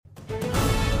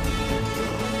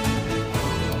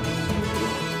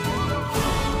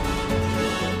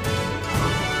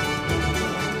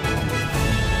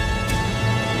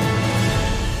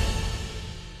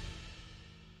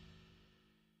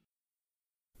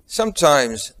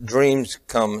Sometimes dreams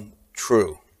come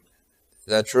true. Is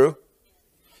that true?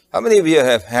 How many of you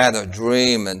have had a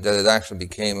dream and that it actually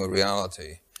became a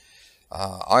reality?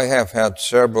 I have had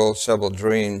several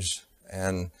dreams,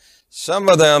 and some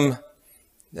of them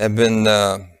have been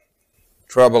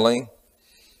troubling.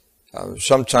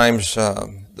 Sometimes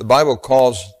the Bible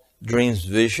calls dreams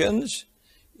visions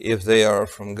if they are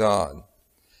from God.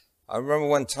 I remember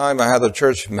one time I had a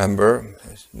church member.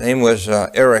 His name was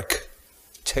Eric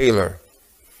Taylor.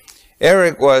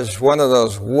 Eric was one of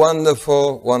those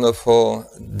wonderful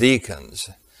deacons.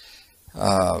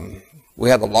 We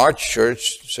had a large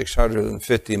church,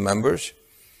 650 members,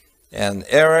 and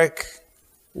Eric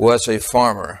was a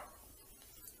farmer.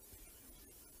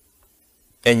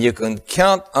 And you can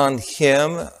count on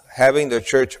him having the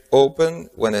church open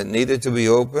when it needed to be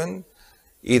open,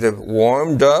 either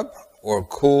warmed up or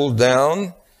cooled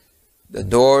down, the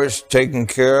doors taken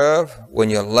care of. When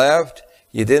you left,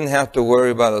 you didn't have to worry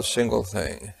about a single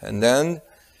thing. And then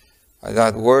I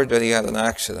got word that he had an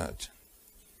accident.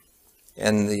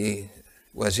 And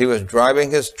as he was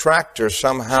driving his tractor,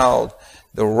 somehow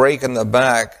the rake in the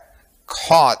back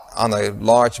caught on a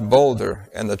large boulder,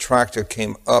 and the tractor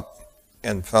came up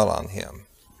and fell on him.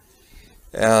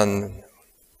 And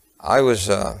I was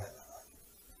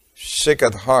sick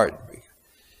at heart.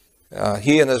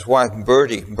 He and his wife,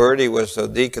 Bertie was a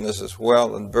deaconess as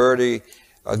well, and Bertie,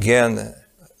 again,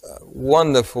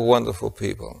 wonderful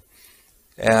people.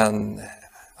 And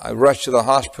I rushed to the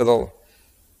hospital,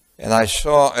 and I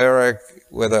saw Eric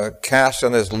with a cast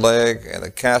on his leg and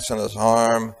a cast on his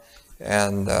arm,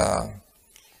 and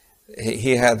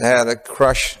he had a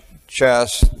crushed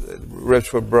chest,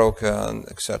 ribs were broken,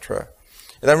 etc.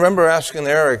 And I remember asking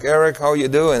Eric, how are you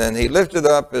doing? And he lifted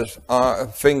up his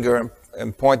finger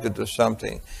and pointed to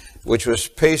something, which was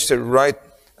pasted right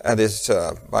at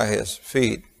by his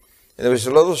feet. And there was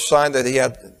a little sign that he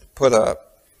had put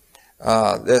up.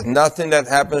 There's nothing that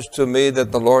happens to me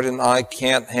that the Lord and I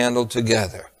can't handle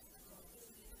together.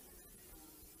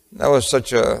 That was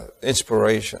such an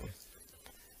inspiration.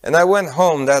 And I went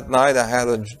home that night. I had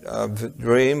a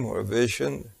dream or a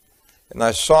vision, and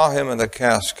I saw him in the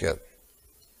casket.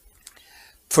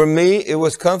 For me, it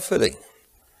was comforting.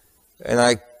 And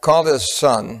I called his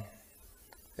son,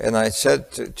 and I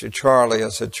said to Charlie,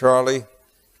 Charlie,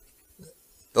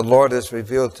 the Lord has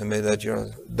revealed to me that your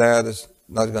dad is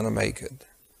not going to make it.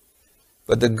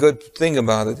 But the good thing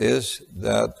about it is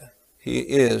that he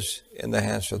is in the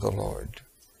hands of the Lord.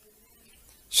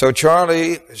 So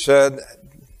Charlie said,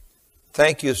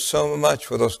 thank you so much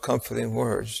for those comforting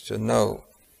words, to know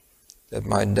that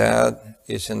my dad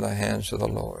is in the hands of the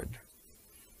Lord.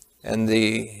 And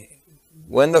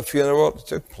when the funeral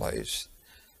took place,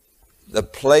 the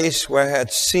place where I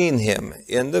had seen him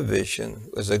in the vision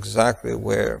was exactly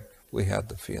where we had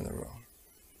the funeral.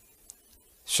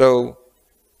 So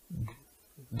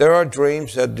there are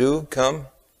dreams that do come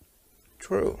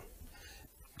true.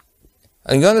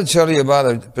 I'm going to tell you about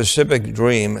a specific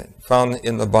dream found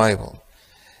in the Bible.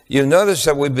 You notice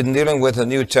that we've been dealing with the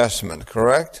New Testament,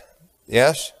 correct?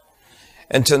 Yes?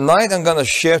 And tonight I'm going to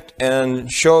shift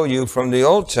and show you from the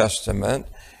Old Testament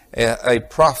a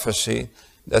prophecy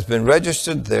that's been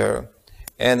registered there,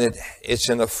 and it's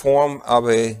in the form of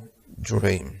a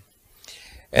dream.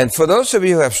 And for those of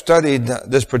you who have studied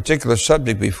this particular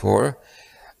subject before,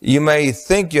 you may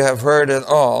think you have heard it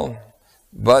all,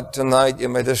 but tonight you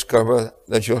may discover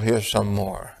that you'll hear some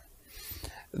more.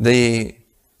 The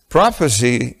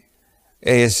prophecy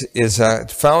is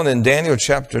found in Daniel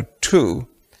chapter 2,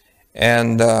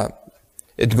 and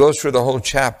it goes through the whole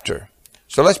chapter.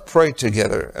 So let's pray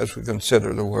together as we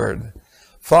consider the word.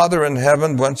 Father in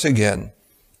heaven, once again,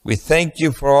 we thank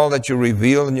you for all that you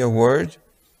reveal in your word.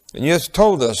 And you have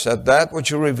told us that which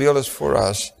you reveal is for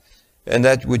us, and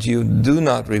that which you do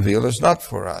not reveal is not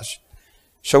for us.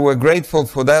 So we're grateful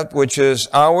for that which is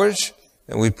ours,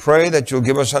 and we pray that you'll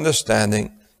give us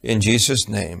understanding. In Jesus'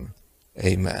 name,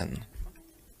 amen.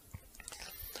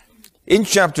 In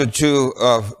chapter 2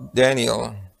 of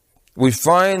Daniel, we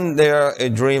find there a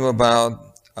dream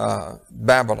about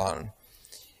Babylon.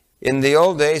 In the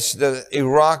old days,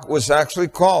 Iraq was actually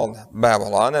called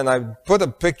Babylon, and I put a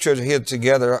picture here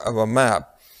together of a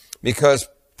map, because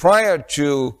prior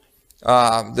to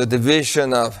the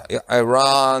division of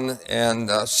Iran and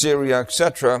Syria,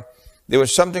 etc., there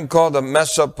was something called the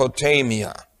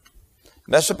Mesopotamia.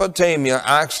 Mesopotamia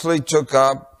actually took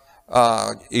up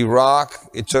Iraq,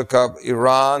 it took up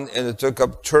Iran, and it took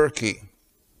up Turkey.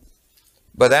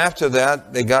 But after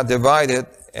that, they got divided,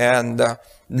 and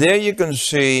there you can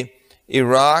see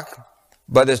Iraq,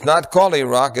 But it's not called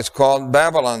Iraq, it's called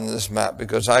Babylon in this map,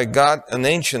 because I got an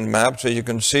ancient map so you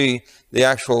can see the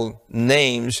actual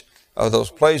names of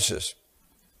those places.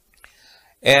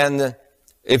 And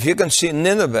if you can see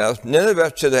Nineveh,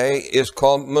 Nineveh today is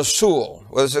called Mosul.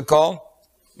 What is it called?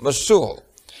 Mosul.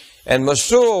 And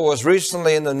Mosul was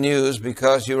recently in the news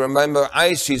because you remember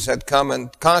ISIS had come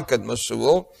and conquered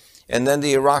Mosul, and then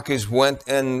the Iraqis went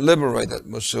and liberated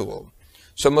Mosul.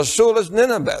 So Mosul is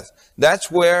Nineveh.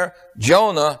 That's where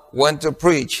Jonah went to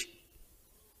preach.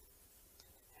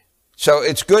 So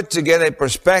it's good to get a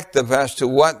perspective as to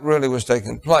what really was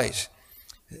taking place.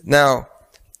 Now,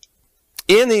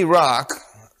 in Iraq,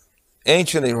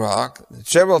 ancient Iraq,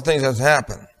 several things have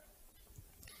happened.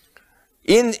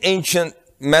 In ancient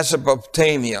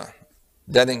Mesopotamia,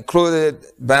 that included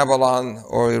Babylon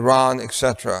or Iran,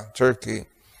 etc., Turkey,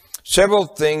 several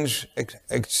things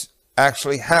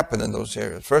actually happened in those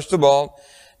areas. First of all,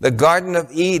 the Garden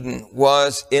of Eden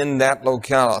was in that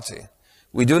locality.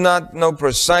 We do not know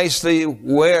precisely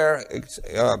where,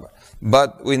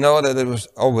 but we know that it was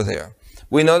over there.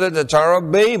 We know that the Tower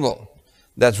of Babel,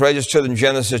 that's registered in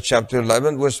Genesis chapter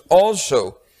 11, was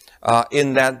also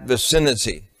in that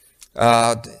vicinity.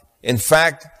 In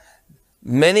fact,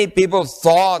 many people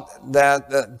thought that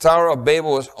the Tower of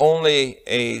Babel was only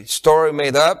a story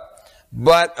made up,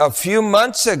 but a few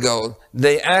months ago,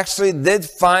 they actually did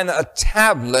find a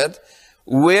tablet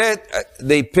with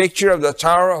the picture of the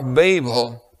Tower of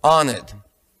Babel on it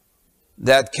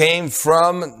that came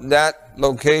from that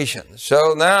location.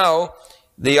 So now,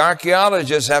 the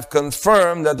archaeologists have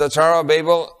confirmed that the Tower of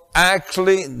Babel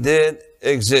actually did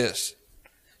exist.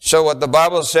 So what the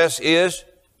Bible says is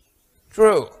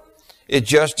true. It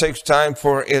just takes time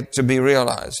for it to be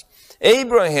realized.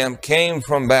 Abraham came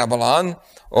from Babylon,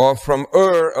 or from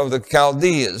Ur of the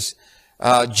Chaldees.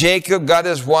 Jacob got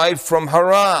his wife from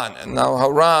Haran. And now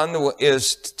Haran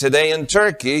is today in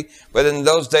Turkey, but in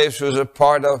those days was a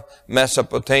part of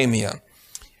Mesopotamia.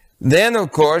 Then,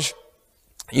 of course,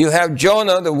 you have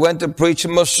Jonah that went to preach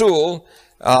in Mosul,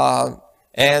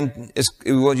 and it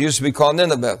used to be called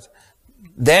Nineveh.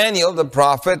 Daniel, the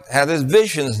prophet, had his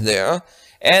visions there.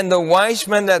 And the wise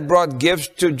men that brought gifts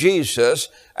to Jesus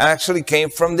actually came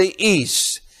from the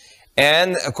east.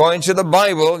 And according to the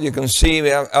Bible, you can see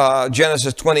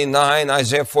Genesis 29,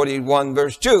 Isaiah 41,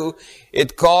 verse 2,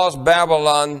 it calls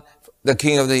Babylon the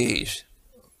king of the east.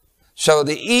 So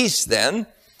the east then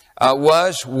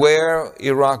was where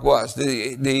Iraq was.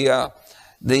 That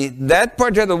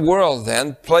part of the world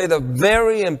then played a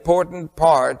very important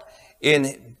part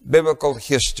in biblical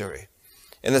history.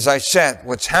 And as I said,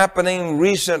 what's happening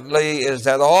recently is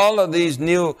that all of these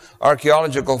new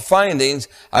archaeological findings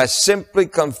are simply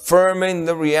confirming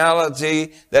the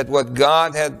reality that what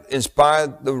God had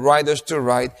inspired the writers to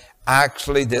write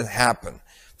actually did happen.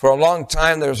 For a long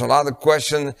time, there was a lot of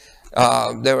question.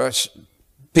 There were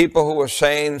people who were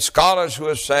saying, scholars who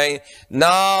were saying,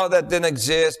 no, that didn't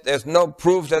exist. There's no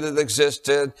proof that it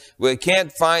existed. We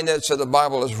can't find it, so the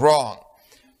Bible is wrong.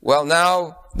 Well,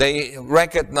 now they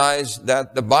recognize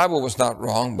that the Bible was not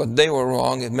wrong, but they were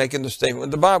wrong in making the statement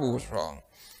the Bible was wrong.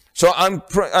 So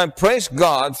I praise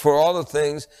God for all the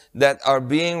things that are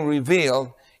being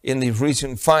revealed in these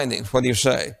recent findings. What do you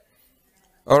say?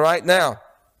 All right, now,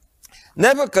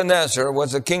 Nebuchadnezzar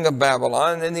was the king of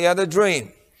Babylon, and he had a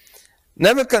dream.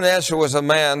 Nebuchadnezzar was a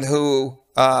man who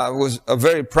was a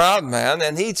very proud man,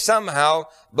 and he somehow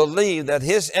believed that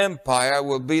his empire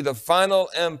would be the final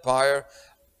empire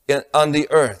on the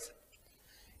earth.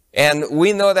 And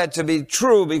we know that to be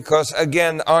true because,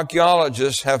 again,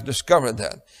 archaeologists have discovered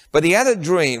that. But he had a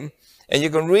dream, and you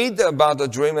can read about the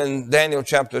dream in Daniel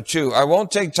chapter 2. I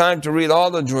won't take time to read all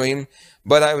the dream,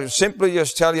 but I will simply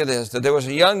just tell you this, that there was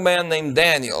a young man named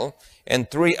Daniel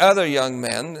and 3 other young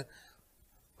men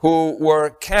who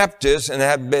were captives and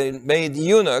had been made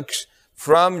eunuchs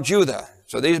from Judah.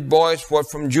 So these boys were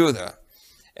from Judah.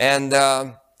 And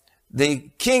the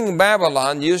king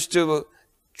Babylon used to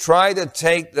try to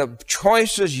take the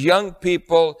choicest young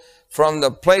people from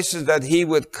the places that he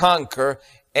would conquer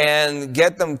and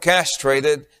get them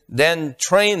castrated, then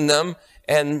train them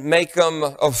and make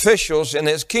them officials in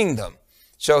his kingdom.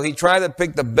 So he tried to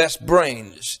pick the best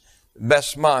brains,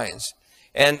 best minds.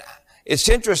 And it's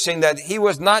interesting that he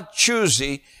was not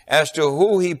choosy as to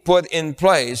who he put in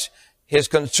place. His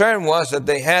concern was that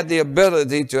they had the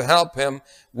ability to help him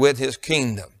with his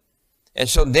kingdom. And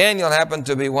so Daniel happened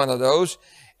to be one of those.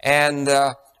 And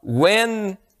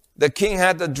when the king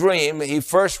had the dream, he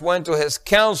first went to his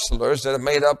counselors that are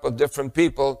made up of different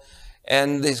people.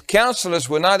 And these counselors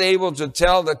were not able to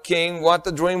tell the king what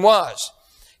the dream was.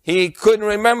 He couldn't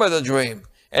remember the dream.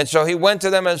 And so he went to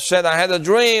them and said, I had a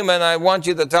dream and I want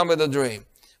you to tell me the dream.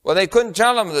 Well, they couldn't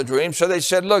tell him the dream, so they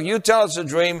said, look, you tell us the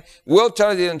dream, we'll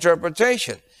tell you the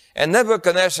interpretation. And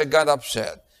Nebuchadnezzar got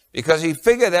upset because he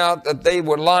figured out that they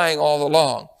were lying all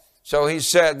along. So he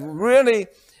said, really,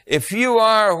 if you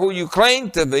are who you claim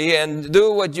to be and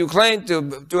do what you claim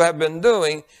to have been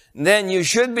doing, then you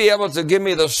should be able to give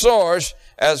me the source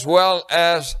as well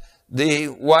as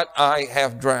what I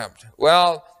have dreamt.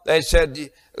 Well, they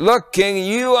said, look, king,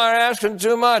 you are asking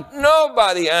too much.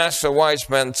 Nobody asks a wise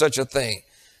man such a thing.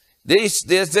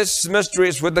 This mystery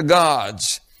is with the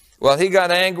gods. Well, he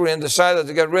got angry and decided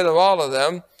to get rid of all of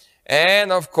them.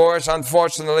 And of course,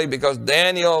 unfortunately, because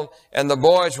Daniel and the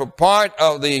boys were part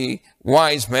of the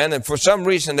wise men, and for some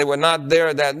reason they were not there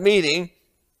at that meeting,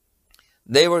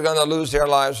 they were going to lose their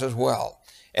lives as well.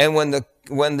 And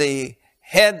when the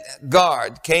head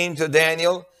guard came to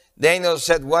Daniel, Daniel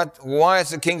said, why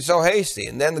is the king so hasty?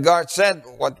 And then the guard said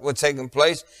what was taking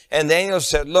place. And Daniel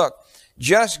said, look,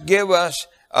 just give us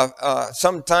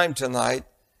some time tonight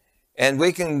and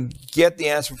we can get the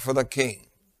answer for the king.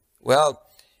 Well,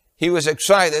 he was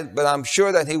excited, but I'm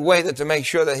sure that he waited to make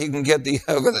sure that he can get the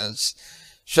evidence.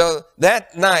 So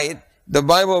that night, the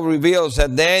Bible reveals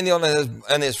that Daniel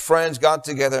and his friends got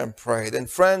together and prayed. And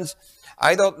friends,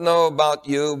 I don't know about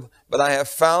you, but I have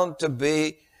found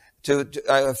that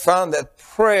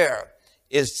prayer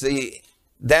is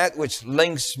that which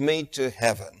links me to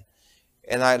heaven.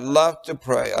 And I love to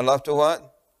pray. I love to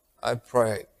what? I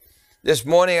pray. This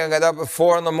morning I got up at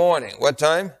 4 in the morning. What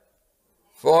time?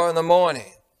 4 in the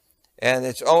morning. And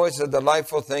it's always a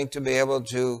delightful thing to be able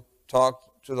to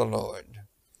talk to the Lord.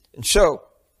 And so,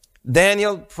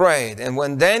 Daniel prayed. And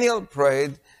when Daniel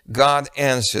prayed, God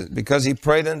answered because he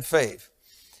prayed in faith.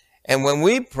 And when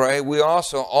we pray, we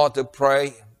also ought to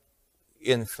pray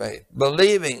in faith,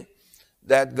 believing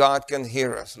that God can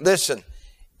hear us. Listen,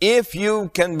 if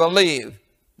you can believe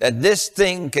that this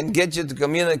thing can get you to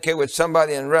communicate with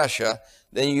somebody in Russia,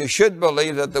 then you should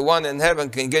believe that the one in heaven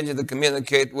can get you to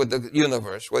communicate with the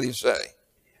universe. What do you say?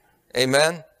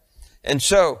 Amen? And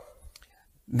so,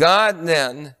 God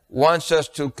then wants us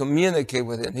to communicate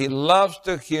with him. He loves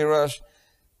to hear us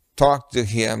talk to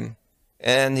him,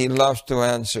 and he loves to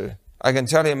answer. I can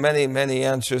tell you many, many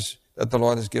answers that the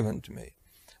Lord has given to me.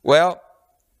 Well,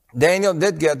 Daniel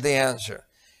did get the answer.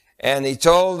 And he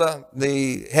told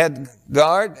the head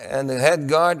guard, and the head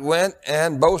guard went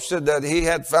and boasted that he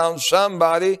had found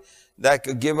somebody that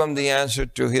could give him the answer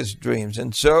to his dreams.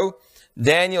 And so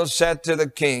Daniel said to the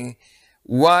king,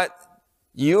 what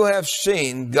you have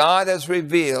seen, God has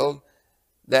revealed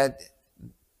that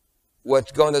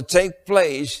what's going to take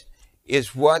place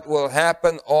is what will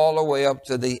happen all the way up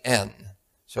to the end.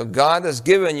 So God has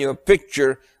given you a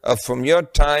picture of from your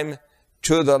time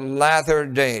to the latter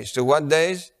days. To what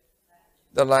days?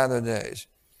 The latter days.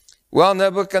 Well,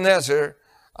 Nebuchadnezzar,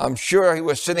 I'm sure he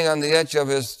was sitting on the edge of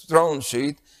his throne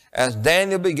seat as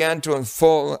Daniel began to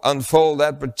unfold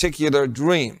that particular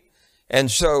dream. And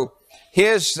so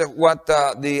here's what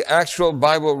the actual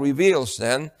Bible reveals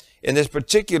then in this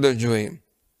particular dream.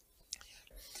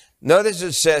 Notice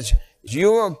it says,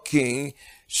 you, O king,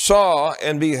 saw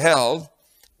and beheld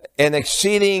an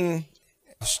exceeding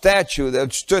statue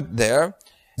that stood there.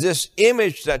 This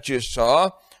image that you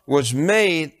saw was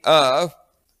made of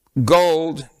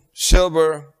gold,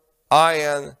 silver,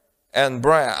 iron, and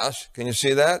brass. Can you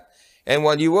see that? And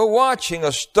while you were watching,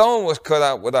 a stone was cut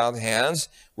out without hands,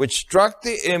 which struck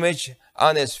the image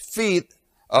on its feet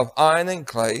of iron and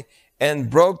clay, and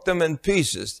broke them in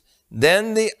pieces.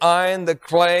 Then the iron, the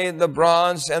clay, the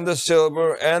bronze, and the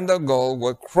silver, and the gold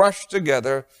were crushed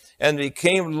together, and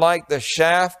became like the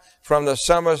chaff from the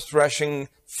summer's threshing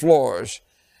floors.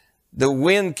 The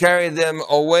wind carried them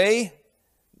away,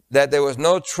 that there was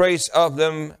no trace of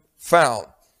them found.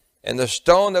 And the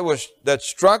stone that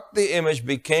struck the image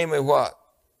became a what?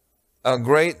 A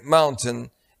great mountain,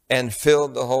 and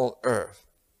filled the whole earth.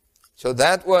 So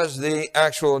that was the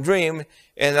actual dream.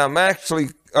 And I'm actually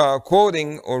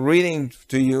quoting or reading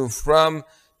to you from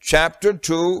chapter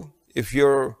 2. If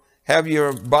you have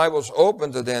your Bibles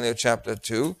open to Daniel chapter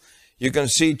 2, you can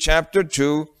see chapter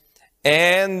 2,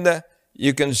 and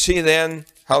you can see then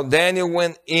how Daniel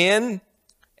went in,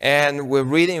 and we're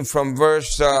reading from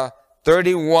verse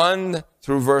 31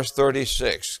 through verse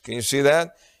 36. Can you see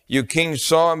that? You king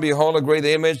saw and behold a great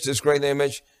image, this great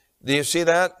image. Do you see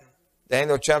that?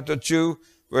 Daniel chapter 2,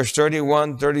 verse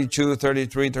 31, 32,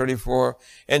 33, 34.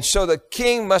 And so the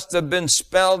king must have been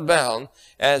spellbound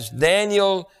as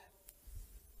Daniel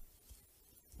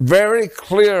very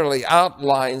clearly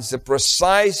outlines the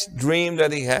precise dream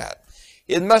that he had.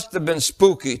 It must have been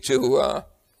spooky to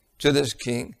this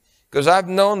king. Because I've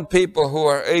known people who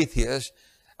are atheists.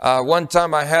 One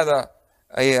time I had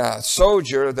a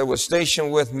soldier that was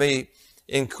stationed with me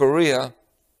in Korea,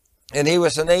 and he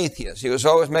was an atheist. He was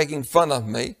always making fun of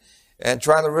me and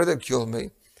trying to ridicule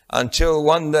me, until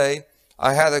one day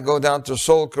I had to go down to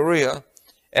Seoul, Korea,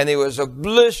 and it was a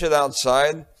blizzard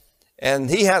outside, and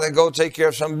he had to go take care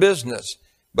of some business.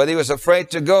 But he was afraid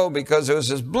to go because it was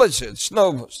this blizzard,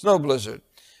 snow blizzard.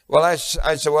 Well, I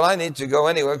said, well, I need to go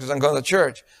anyway because I'm going to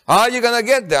church. How are you going to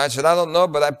get there? I said, I don't know,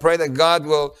 but I pray that God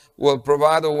will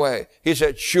provide a way. He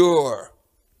said, sure.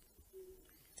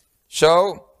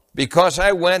 So, because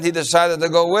I went, he decided to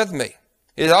go with me.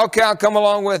 He said, okay, I'll come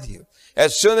along with you.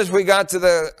 As soon as we got to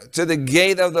the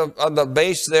gate of the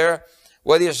base there,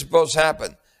 what do you suppose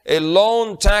happened? A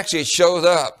lone taxi showed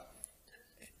up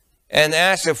and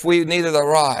asked if we needed a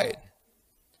ride.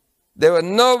 There was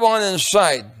no one in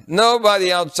sight,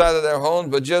 nobody outside of their home,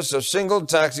 but just a single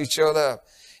taxi showed up.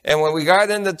 And when we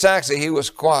got in the taxi, he was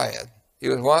quiet. He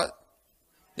was what?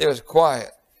 He was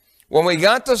quiet. When we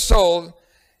got to Seoul,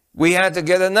 we had to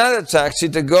get another taxi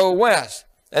to go west.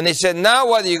 And he said, now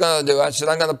what are you going to do? I said,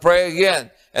 I'm going to pray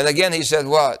again. And again he said,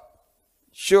 what?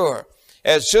 Sure.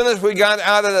 As soon as we got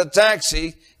out of the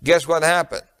taxi, guess what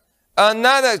happened?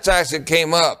 Another taxi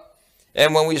came up.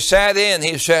 And when we sat in,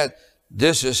 he said,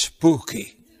 this is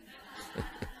spooky.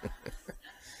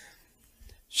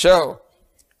 So,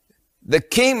 the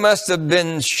king must have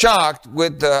been shocked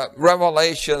with the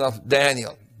revelation of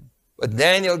Daniel. But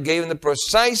Daniel gave him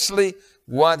precisely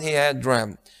what he had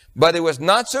dreamt. But it was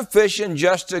not sufficient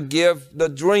just to give the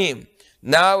dream.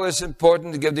 Now it's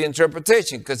important to give the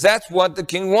interpretation, because that's what the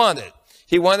king wanted.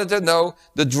 He wanted to know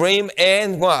the dream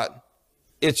and what?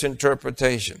 Its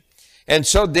interpretation. And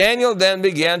so Daniel then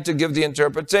began to give the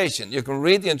interpretation. You can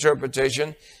read the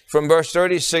interpretation from verse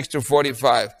 36 to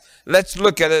 45. Let's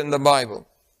look at it in the Bible.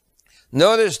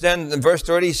 Notice then in verse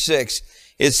 36,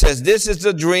 it says, this is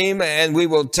the dream, and we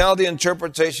will tell the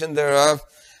interpretation thereof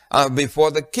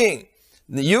before the king.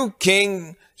 You,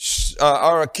 king,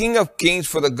 are a king of kings,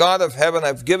 for the God of heaven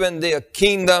hath given thee a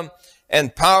kingdom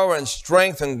and power and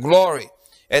strength and glory.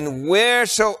 And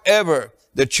wheresoever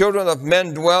the children of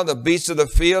men dwell, the beasts of the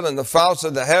field and the fowls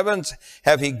of the heavens,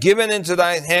 have he given into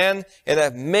thine hand, and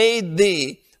have made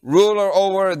thee ruler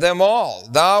over them all.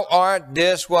 Thou art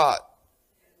this what?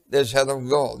 This head of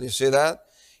gold. You see that?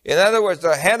 In other words,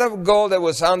 the head of gold that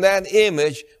was on that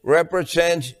image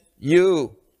represents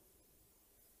you.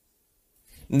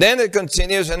 Then it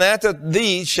continues, and after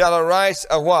thee shall arise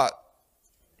a what?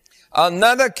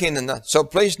 Another kingdom. So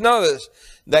please notice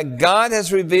that God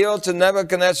has revealed to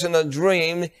Nebuchadnezzar in a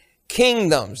dream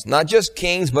kingdoms. Not just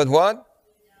kings, but what?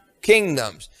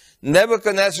 Kingdoms.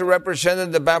 Nebuchadnezzar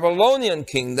represented the Babylonian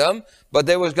kingdom, but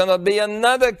there was going to be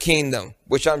another kingdom,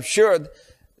 which I'm sure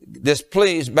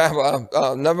displeased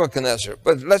Nebuchadnezzar.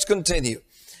 But let's continue.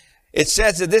 It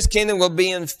says that this kingdom will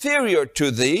be inferior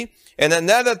to thee, and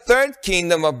another third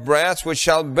kingdom of brass, which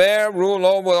shall rule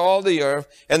over all the earth.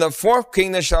 And the fourth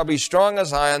kingdom shall be strong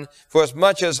as iron, for as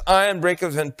much as iron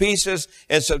breaketh in pieces,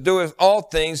 and subdueth all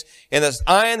things. And as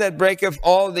iron that breaketh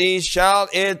all these, shall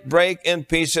it break in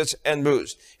pieces and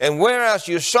bruise. And whereas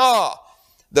you saw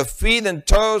the feet and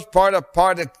toes, part of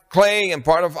clay and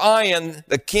part of iron,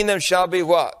 the kingdom shall be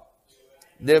what?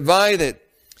 Divided.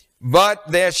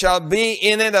 But there shall be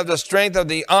in it of the strength of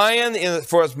the iron,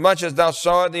 for as much as thou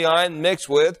sawest the iron mixed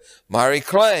with miry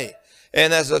clay.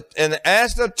 And as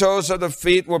the toes of the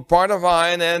feet were part of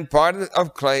iron and part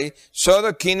of clay, so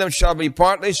the kingdom shall be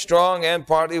partly strong and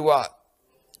partly what?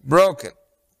 Broken.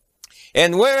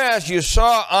 And whereas you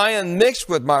saw iron mixed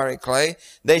with miry clay,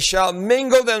 they shall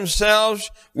mingle themselves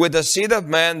with the seed of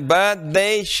man, but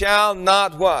they shall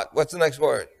not what? What's the next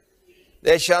word?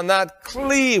 They shall not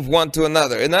cleave one to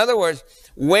another. In other words,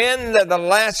 when the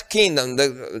last kingdom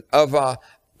of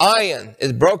iron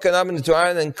is broken up into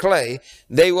iron and clay,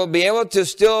 they will be able to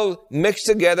still mix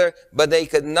together, but they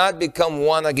could not become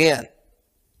one again.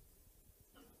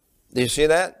 Do you see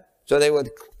that? So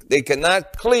they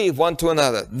cannot cleave one to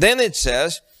another. Then it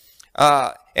says,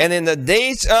 and in the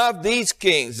days of these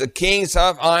kings, the kings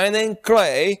of iron and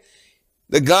clay,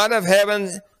 the God of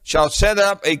heaven shall set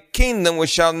up a kingdom which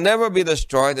shall never be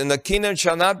destroyed, and the kingdom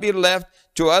shall not be left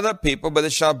to other people, but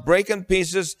it shall break in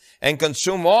pieces and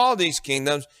consume all these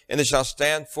kingdoms, and it shall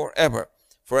stand forever.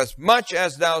 For as much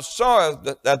as thou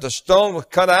sawest that the stone was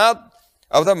cut out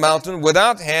of the mountain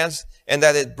without hands, and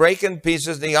that it break in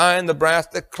pieces the iron, the brass,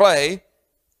 the clay,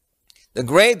 the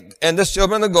great and the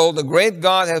silver and the gold, the great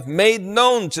God hath made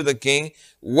known to the king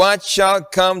what shall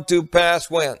come to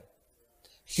pass when?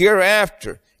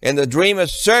 Hereafter. And the dream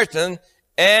is certain,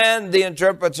 and the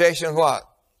interpretation what?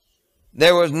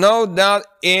 There was no doubt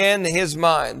in his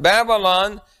mind.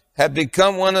 Babylon had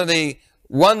become one of the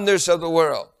wonders of the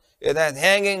world. It had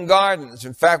hanging gardens.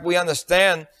 In fact, we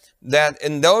understand that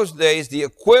in those days, the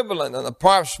equivalent of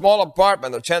a small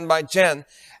apartment of 10 by 10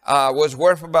 was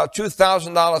worth about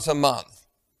 $2,000 a month.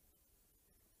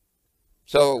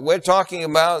 So we're talking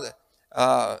about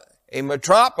a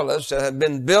metropolis that had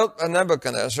been built by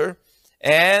Nebuchadnezzar,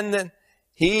 and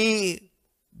he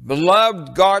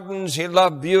loved gardens, he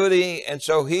loved beauty, and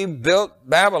so he built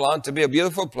Babylon to be a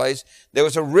beautiful place. There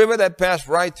was a river that passed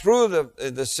right through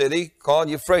the city called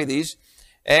Euphrates,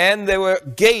 and there were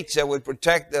gates that would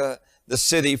protect the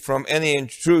city from any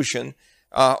intrusion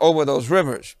over those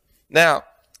rivers. Now,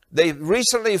 they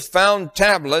recently found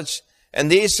tablets, and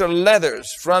these are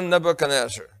letters from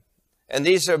Nebuchadnezzar. And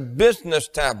these are business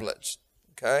tablets,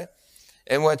 okay?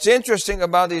 And what's interesting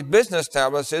about these business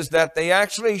tablets is that they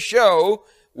actually show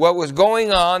what was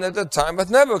going on at the time of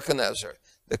Nebuchadnezzar,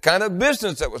 the kind of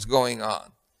business that was going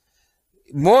on.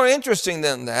 More interesting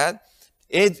than that,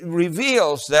 it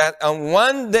reveals that on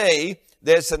one day,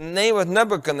 there's the name of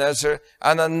Nebuchadnezzar,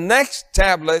 and on the next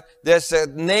tablet, there's the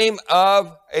name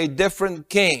of a different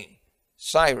king,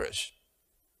 Cyrus.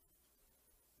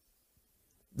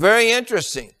 Very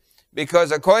interesting,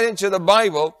 because according to the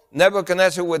Bible,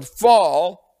 Nebuchadnezzar would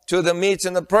fall to the Medes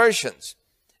and the Persians.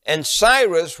 And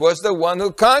Cyrus was the one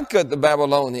who conquered the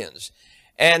Babylonians.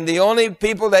 And the only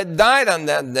people that died on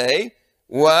that day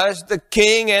was the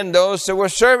king and those that were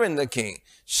serving the king.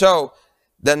 So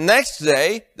the next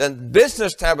day, the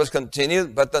business tablets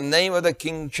continued, but the name of the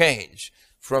king changed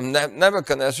from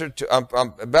Nebuchadnezzar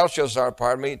to Belshazzar,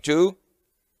 to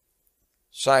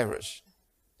Cyrus.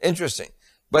 Interesting.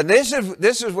 But this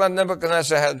is what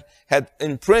Nebuchadnezzar had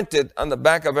imprinted on the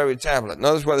back of every tablet.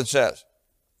 Notice what it says.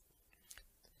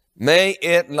 May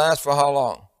it last for how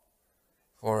long?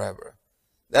 Forever.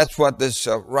 That's what this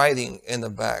writing in the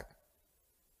back.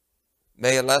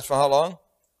 May it last for how long?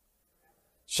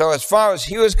 So as far as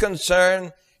he was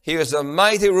concerned, he was the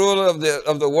mighty ruler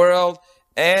of the world,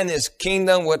 and his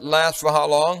kingdom would last for how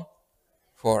long?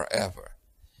 Forever.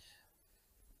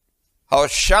 How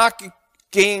shocking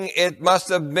it must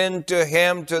have been to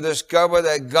him to discover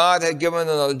that God had given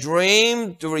him a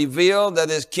dream to reveal that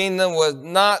his kingdom was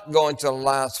not going to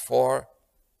last forever,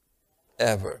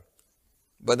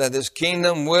 but that his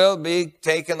kingdom will be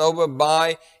taken over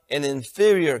by an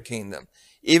inferior kingdom.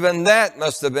 Even that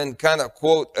must have been kind of,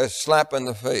 quote, a slap in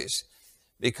the face.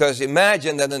 Because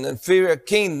imagine that an inferior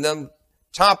kingdom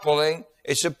toppling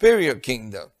a superior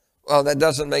kingdom. Well, that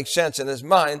doesn't make sense in his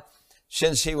mind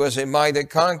since he was a mighty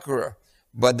conqueror.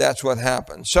 But that's what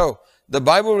happened. So the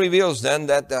Bible reveals then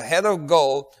that the head of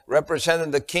gold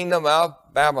represented the kingdom of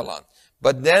Babylon.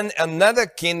 But then another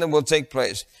kingdom will take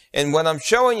place. And what I'm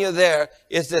showing you there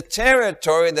is the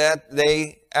territory that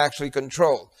they actually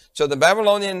controlled. So the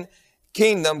Babylonian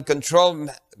kingdom controlled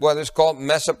what is called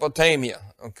Mesopotamia,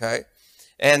 okay?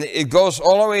 And it goes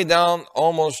all the way down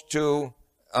almost to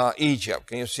Egypt.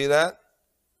 Can you see that?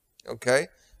 Okay?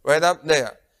 Right up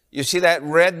there. You see that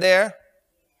red there?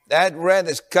 That red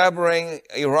is covering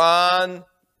Iran,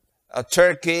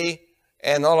 Turkey,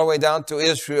 and all the way down to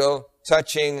Israel,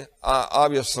 touching,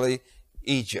 obviously,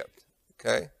 Egypt.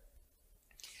 Okay?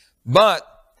 But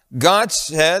God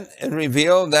said and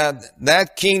revealed that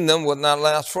that kingdom would not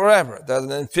last forever, that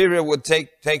an inferior would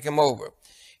take him over.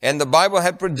 And the Bible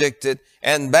had predicted,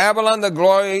 and Babylon, the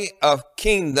glory of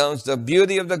kingdoms, the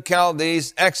beauty of the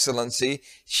Chaldees, excellency,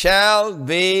 shall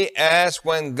be as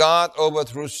when God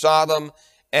overthrew Sodom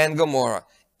and Gomorrah.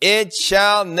 It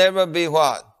shall never be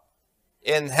what?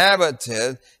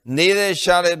 Inhabited, neither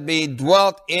shall it be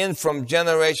dwelt in from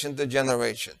generation to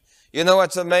generation. You know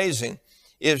what's amazing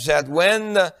is that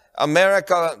when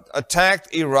America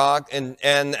attacked Iraq and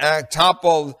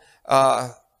toppled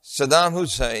Saddam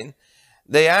Hussein,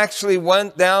 they actually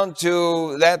went down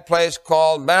to that place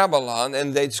called Babylon,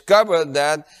 and they discovered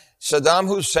that Saddam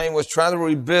Hussein was trying to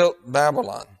rebuild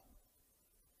Babylon.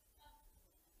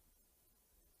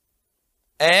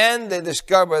 And they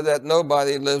discovered that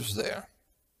nobody lives there.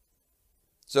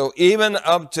 So even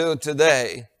up to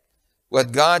today,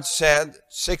 what God said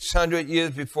 600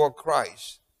 years before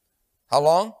Christ, how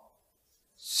long?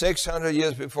 600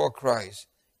 years before Christ,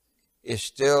 is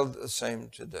still the same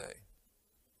today.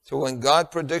 So when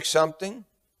God predicts something,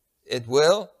 it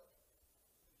will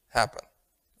happen.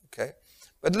 Okay?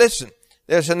 But listen,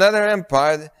 there's another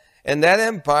empire, and that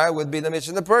empire would be the Medes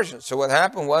and the Persians. So what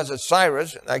happened was that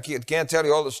Cyrus, and I can't tell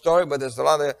you all the story, but there's a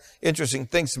lot of interesting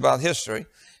things about history.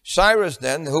 Cyrus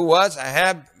then, who was a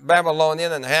half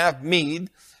Babylonian and half Mede,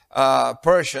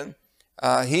 Persian,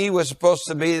 He was supposed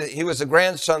to be, he was the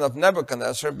grandson of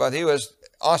Nebuchadnezzar, but he was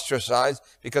ostracized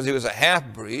because he was a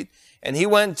half-breed. And he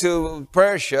went to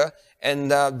Persia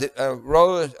and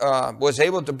was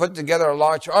able to put together a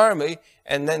large army,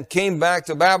 and then came back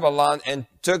to Babylon and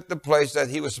took the place that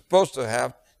he was supposed to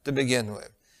have to begin with.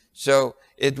 So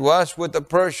it was with the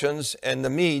Persians and the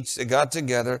Medes that got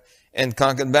together and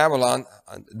conquered Babylon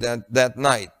that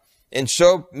night. And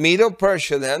so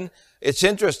Medo-Persia then, it's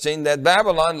interesting that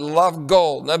Babylon loved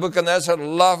gold. Nebuchadnezzar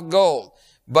loved gold.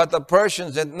 But the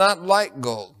Persians did not like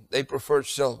gold. They preferred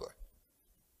silver.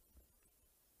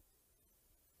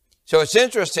 So it's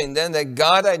interesting then that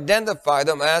God identified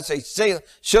them as a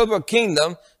silver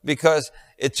kingdom because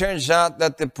it turns out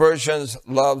that the Persians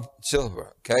loved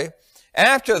silver. Okay.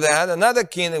 After that, another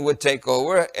kingdom would take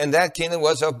over, and that kingdom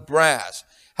was of brass.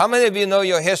 How many of you know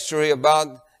your history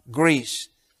about Greece?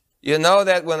 You know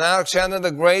that when Alexander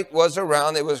the Great was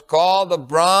around, it was called the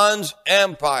Bronze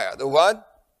Empire. The what?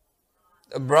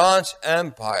 The Bronze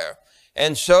Empire.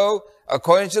 And so,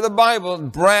 according to the Bible,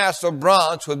 brass or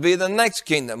bronze would be the next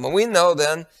kingdom. And we know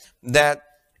then that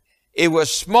it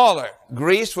was smaller.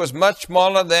 Greece was much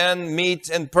smaller than Medes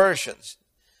and Persians.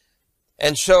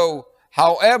 And so,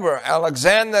 however,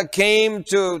 Alexander came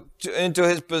into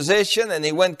his position and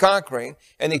he went conquering,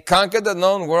 and he conquered the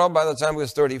known world by the time he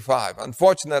was 35.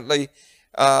 Unfortunately,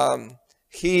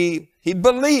 he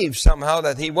believed somehow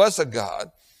that he was a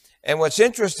god. And what's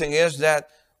interesting is that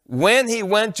when he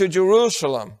went to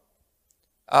Jerusalem,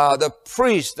 the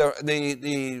priests,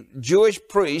 the Jewish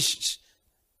priests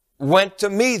went to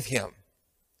meet him.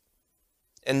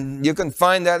 And you can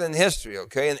find that in history,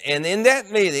 okay? And in that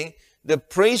meeting, the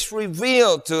priest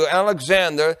revealed to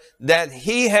Alexander that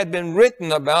he had been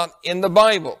written about in the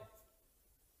Bible.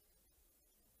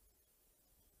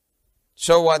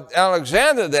 So what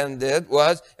Alexander then did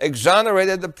was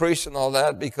exonerated the priest and all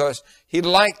that because he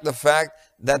liked the fact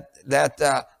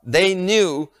that they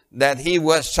knew that he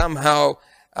was somehow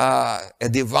a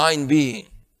divine being.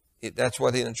 That's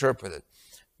what he interpreted.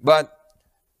 But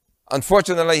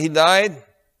unfortunately, he died,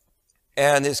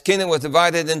 and his kingdom was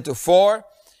divided into four.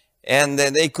 And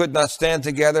then they could not stand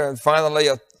together. And finally,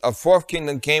 a fourth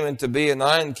kingdom came into being, an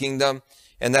iron kingdom.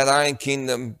 And that iron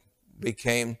kingdom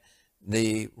became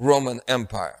the Roman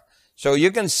Empire. So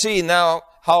you can see now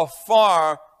how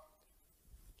far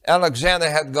Alexander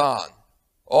had gone.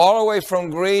 All the way from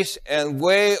Greece and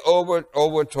way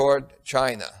over toward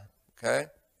China. Okay?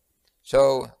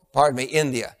 So, pardon me,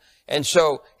 India. And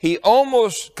so he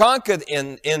almost conquered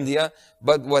in India.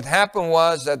 But what happened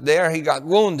was that there he got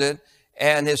wounded.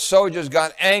 And his soldiers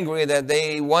got angry that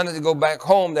they wanted to go back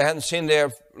home. They hadn't seen their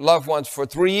loved ones for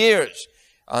 3 years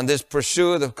on this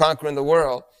pursuit of conquering the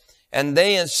world. And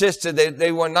they insisted that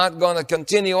they were not going to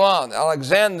continue on.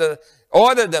 Alexander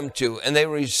ordered them to, and they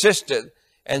resisted.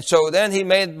 And so then he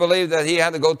made believe that he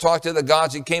had to go talk to the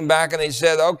gods. He came back and he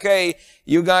said, okay,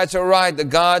 you guys are right. The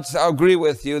gods agree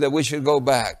with you that we should go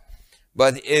back.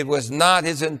 But it was not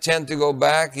his intent to go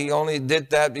back. He only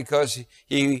did that because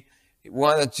he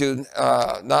wanted to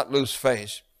not lose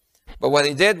face. But what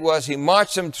he did was he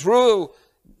marched them through,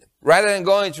 rather than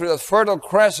going through the Fertile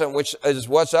Crescent, which is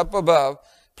what's up above,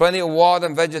 plenty of water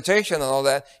and vegetation and all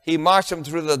that, he marched them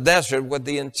through the desert with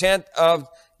the intent of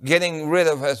getting rid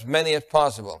of as many as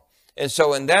possible. And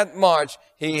so in that march,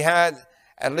 he had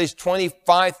at least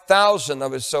 25,000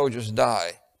 of his soldiers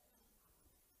die.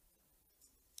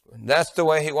 And that's the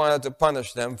way he wanted to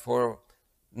punish them for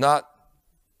not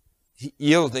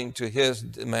yielding to his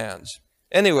demands.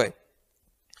 Anyway,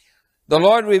 the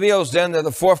Lord reveals then that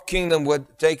the fourth kingdom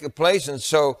would take place. And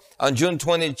so on June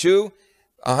 22,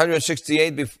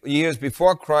 168 years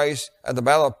before Christ, at the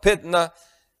Battle of Pydna,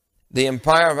 the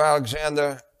empire of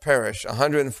Alexander perished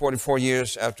 144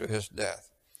 years after his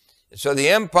death. So the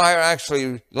empire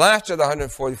actually lasted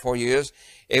 144 years.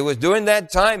 It was during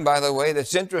that time, by the way,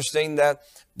 that's interesting that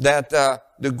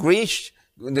the Greeks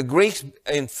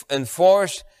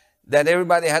enforced that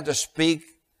everybody had to speak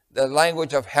the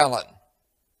language of Helen.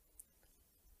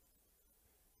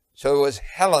 So it was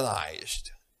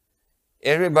Hellenized.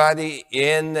 Everybody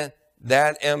in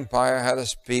that empire had to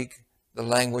speak the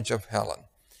language of Helen.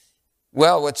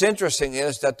 Well, what's interesting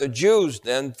is that the Jews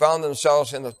then found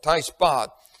themselves in a tight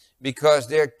spot because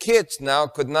their kids now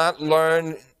could not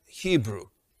learn Hebrew,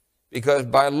 because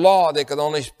by law they could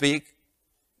only speak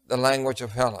the language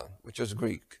of Helen, which was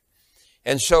Greek.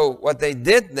 And so what they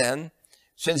did then,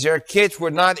 since their kids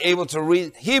were not able to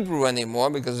read Hebrew anymore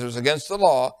because it was against the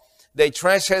law, they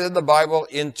translated the Bible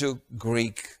into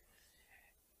Greek.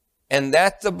 And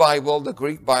that's the Bible, the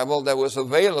Greek Bible, that was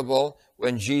available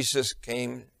when Jesus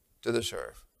came to this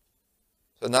earth.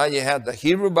 So now you had the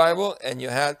Hebrew Bible, and you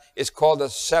had, it's called the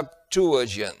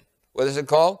Septuagint. What is it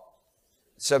called?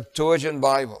 Septuagint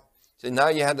Bible. So now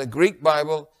you had the Greek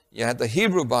Bible, you had the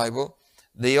Hebrew Bible.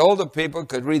 The older people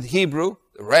could read Hebrew.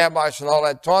 The rabbis and all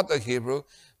that taught the Hebrew,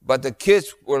 but the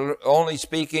kids were only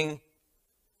speaking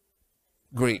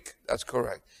Greek. That's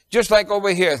correct. Just like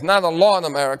over here, it's not a law in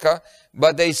America,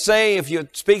 but they say if you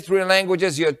speak 3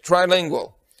 languages, you're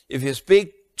trilingual. If you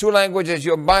speak 2 languages,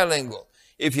 you're bilingual.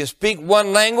 If you speak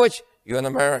 1 language, you're an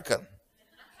American.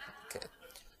 Okay.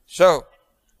 So,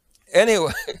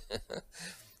 anyway,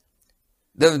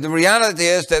 the reality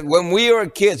is that when we were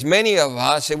kids, many of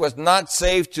us, it was not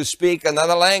safe to speak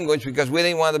another language because we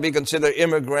didn't want to be considered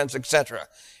immigrants, etc.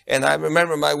 And I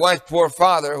remember my wife's poor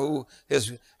father,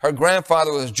 her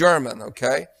grandfather was German,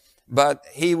 okay? But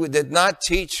he did not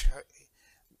teach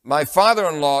my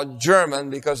father-in-law German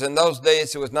because in those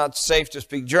days it was not safe to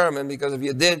speak German because if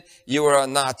you did, you were a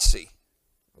Nazi,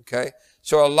 okay?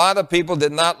 So a lot of people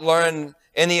did not learn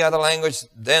any other language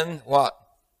than what?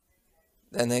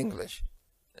 Than English.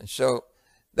 And so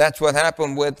that's what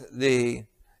happened with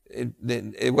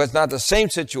it was not the same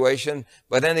situation,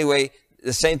 but anyway,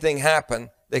 the same thing happened.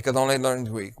 They could only learn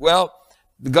Greek. Well,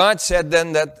 God said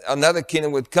then that another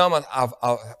kingdom would come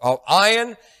of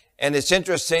iron, and it's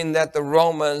interesting that the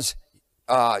Romans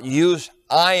used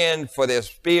iron for their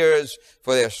spears,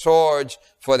 for their swords,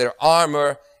 for their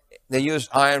armor. They used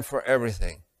iron for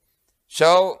everything.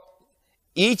 So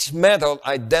each metal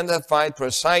identified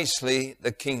precisely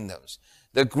the kingdoms.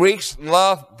 The Greeks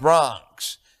loved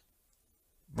bronze,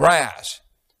 brass.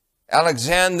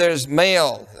 Alexander's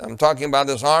mail, I'm talking about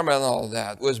his armor and all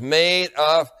that, was made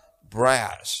of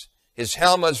brass. His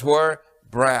helmets were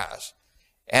brass.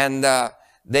 And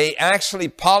they actually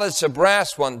polished the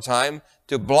brass one time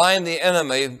to blind the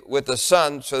enemy with the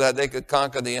sun so that they could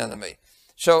conquer the enemy.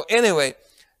 So anyway,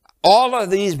 all of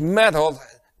these metals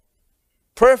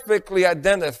perfectly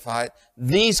identified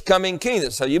these coming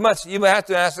kingdoms. So you have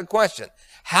to ask the question,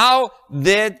 how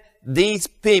did these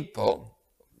people,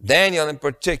 Daniel in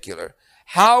particular,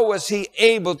 how was he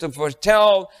able to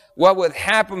foretell what would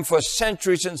happen for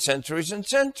centuries and centuries and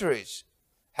centuries?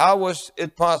 How was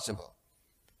it possible?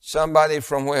 Somebody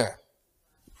from where?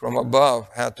 From above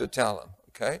had to tell him,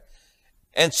 okay?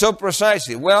 And so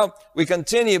precisely. Well, we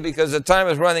continue because the time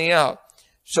is running out.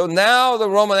 So now the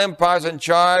Roman Empire is in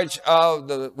charge of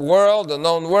the world, the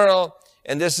known world,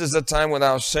 and this is the time when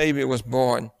our Savior was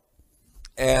born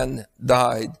and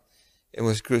died and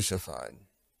was crucified.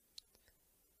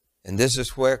 And this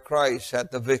is where Christ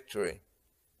had the victory.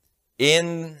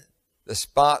 In the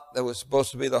spot that was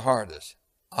supposed to be the hardest,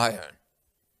 iron.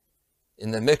 In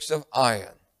the midst of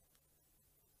iron,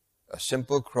 a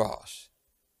simple cross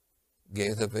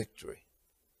gave the victory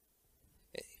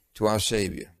to our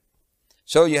Savior.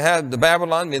 So you had the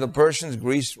Babylon, Medo Persians,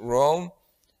 Greece, Rome.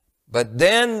 But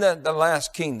then the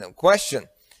last kingdom. Question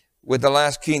with the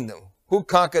last kingdom. Who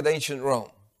conquered ancient Rome?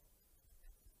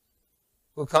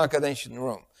 Who conquered ancient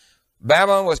Rome?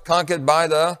 Babylon was conquered by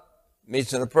the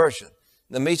Medes and the Persians.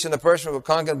 The Medes and the Persians were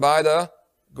conquered by the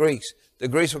Greeks. The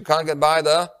Greeks were conquered by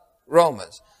the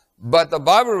Romans. But the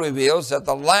Bible reveals that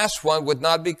the last one would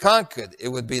not be conquered. It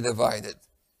would be divided.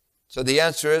 So the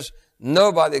answer is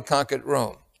nobody conquered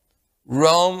Rome.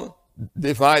 Rome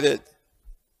divided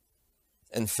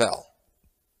and fell.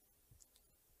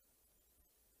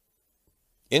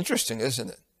 Interesting, isn't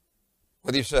it?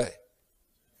 What do you say?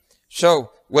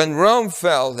 So when Rome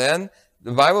fell then,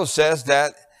 the Bible says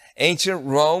that ancient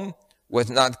Rome was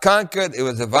not conquered. It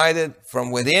was divided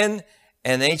from within.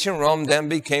 And ancient Rome then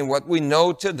became what we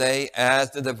know today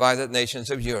as the divided nations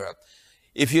of Europe.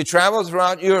 If you travel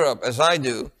throughout Europe, as I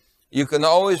do, you can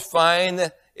always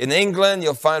find, in England,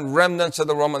 you'll find remnants of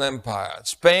the Roman Empire.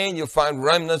 Spain, you'll find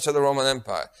remnants of the Roman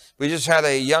Empire. We just had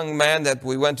a young man that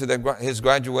we went to his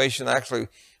graduation. Actually,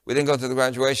 we didn't go to the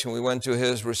graduation. We went to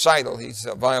his recital. He's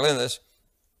a violinist.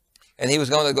 And he was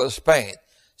going to go to Spain.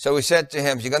 So we said to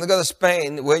him, you're going to go to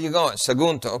Spain, where are you going?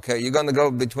 Sagunto. Okay, you're going to go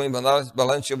between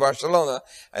Valencia and Barcelona.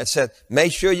 I said,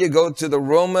 make sure you go to the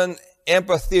Roman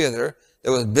amphitheater that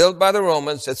was built by the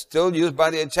Romans, that's still used by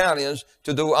the Italians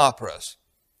to do operas.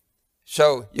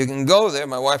 So you can go there.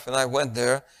 My wife and I went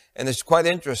there, and it's quite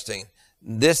interesting.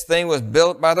 This thing was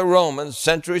built by the Romans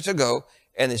centuries ago,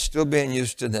 and it's still being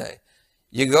used today.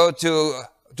 You go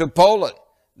to Poland,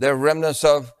 there are remnants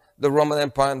of the Roman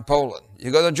Empire in Poland.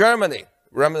 You go to Germany,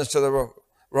 remnants of the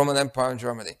Roman Empire in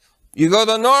Germany. You go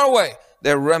to Norway,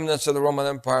 there are remnants of the Roman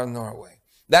Empire in Norway.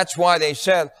 That's why they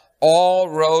said all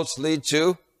roads lead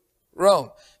to Rome.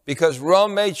 Because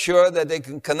Rome made sure that they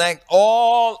can connect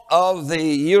all of the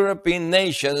European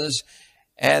nations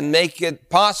and make it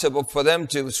possible for them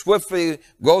to swiftly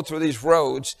go through these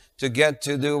roads to get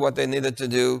to do what they needed to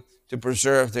do to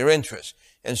preserve their interests.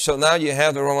 And so now you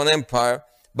have the Roman Empire,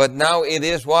 but now it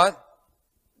is what?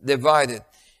 Divided.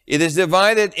 It is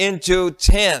divided into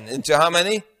 10. Into how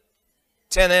many?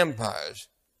 10 empires.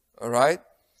 All right?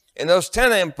 In those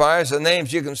 10 empires, the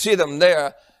names, you can see them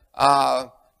there. The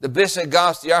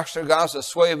Visigoths, the Ostrogoths, the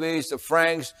Sueves, the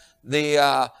Franks,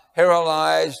 the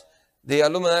Heruli,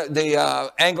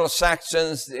 the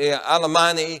Anglo-Saxons, the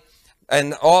Alemanni,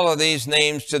 and all of these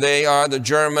names today are the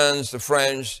Germans, the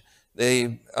French,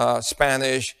 the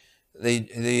Spanish,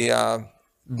 the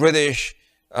British,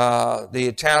 the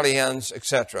Italians,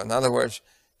 etc. In other words,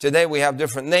 today we have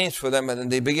different names for them, and in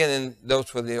the beginning,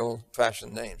 those were the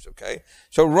old-fashioned names, okay?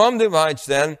 So Rome divides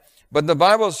then, but the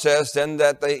Bible says then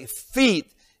that the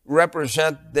feet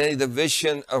represent the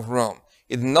division of Rome.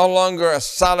 It's no longer a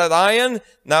solid iron.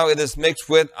 Now it is mixed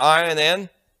with iron and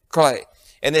clay.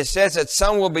 And it says that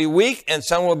some will be weak and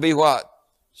some will be what?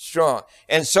 Strong.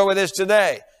 And so it is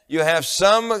today. You have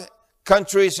some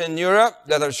countries in Europe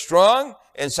that are strong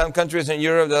and some countries in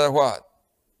Europe that are what?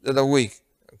 That are weak.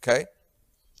 Okay?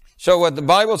 So what the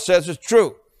Bible says is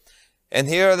true. And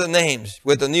here are the names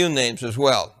with the new names as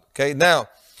well. Okay? Now,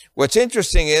 what's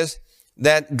interesting is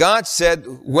that God said,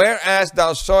 whereas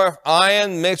thou sawest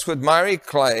iron mixed with miry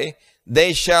clay,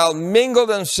 they shall mingle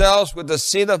themselves with the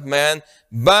seed of man,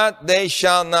 but they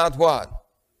shall not what?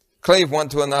 Cleave one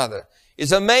to another.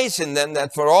 It's amazing then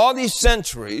that for all these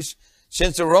centuries,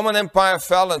 since the Roman Empire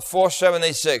fell in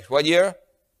 476, what year?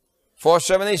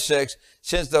 476,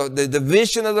 since the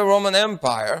division of the Roman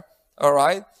Empire, all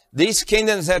right, these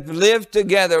kingdoms have lived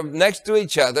together next to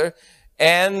each other,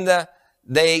 and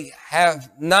they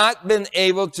have not been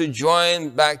able to join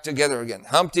back together again.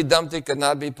 Humpty Dumpty could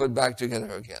not be put back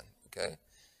together again. Okay,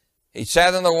 he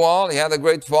sat on the wall, he had a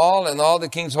great fall, and all the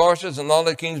king's horses and all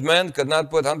the king's men could not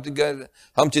put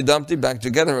Humpty Dumpty back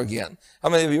together again. How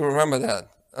many of you remember that?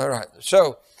 All right.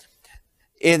 So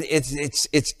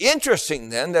it's interesting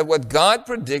then that what God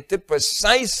predicted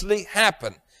precisely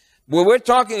happened. Well, we're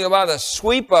talking about a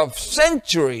sweep of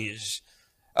centuries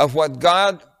of what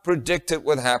God predicted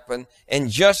would happen, and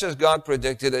just as God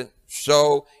predicted it,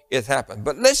 so it happened.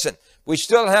 But listen, we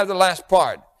still have the last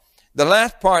part. The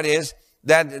last part is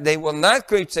that they will not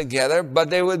creep together,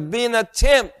 but there would be an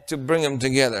attempt to bring them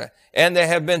together. And there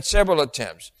have been several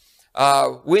attempts.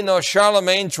 We know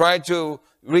Charlemagne tried to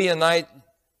reunite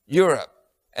Europe,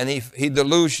 and he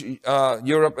deluged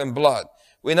Europe in blood.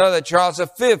 We know that Charles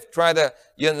V tried to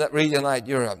reunite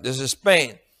Europe. This is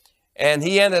Spain. And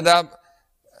he ended up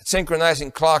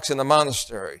synchronizing clocks in a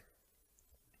monastery.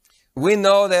 We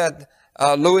know that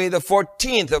Louis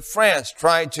XIV of France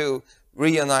tried to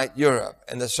reunite Europe,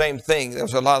 and the same thing, there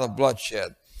was a lot of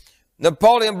bloodshed.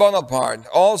 Napoleon Bonaparte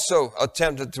also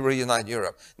attempted to reunite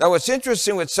Europe. Now, what's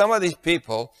interesting with some of these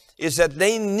people is that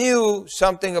they knew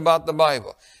something about the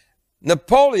Bible.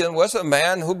 Napoleon was a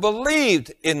man who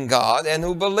believed in God and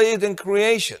who believed in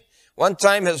creation. One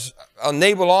time his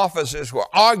naval officers were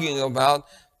arguing about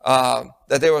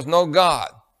that there was no God.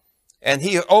 And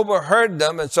he overheard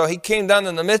them, and so he came down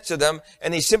in the midst of them,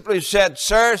 and he simply said,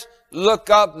 "Sirs, look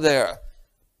up there."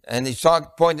 And he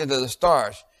pointed to the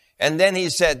stars. And then he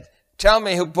said, "Tell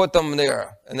me who put them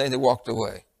there." And then he walked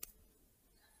away.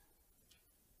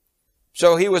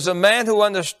 So he was a man who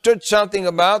understood something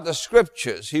about the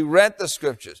Scriptures. He read the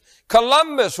Scriptures.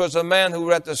 Columbus was a man who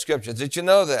read the Scriptures. Did you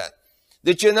know that?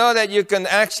 Did you know that you can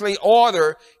actually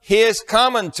order his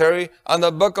commentary on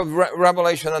the book of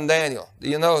Revelation and Daniel? Do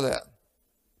you know that?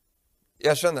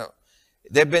 Yes or no?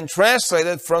 They've been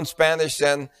translated from Spanish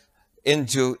and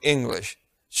into English.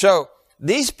 So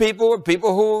these people were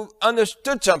people who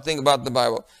understood something about the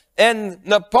Bible. And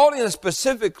Napoleon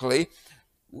specifically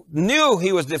knew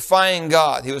he was defying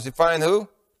God. He was defying who?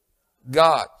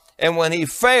 God. And when he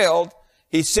failed,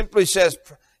 he simply says,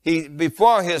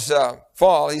 before his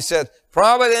fall, he said,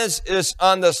 "Providence is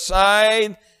on the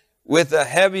side with the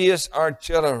heaviest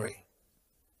artillery."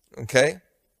 Okay?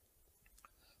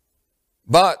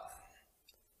 But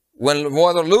when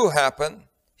Waterloo happened,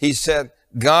 he said,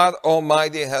 "God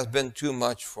Almighty has been too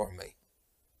much for me."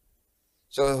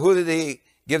 So who did he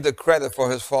give the credit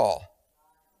for his fall?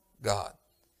 God.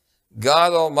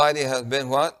 God Almighty has been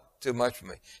what? Too much for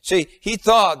me. See, he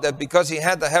thought that because he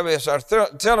had the heaviest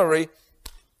artillery,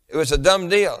 it was a dumb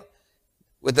deal.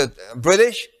 With the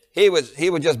British, he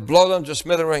would just blow them to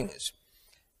smithereens.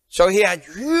 So he had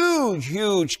huge,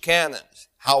 huge cannons.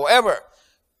 However,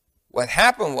 what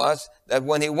happened was that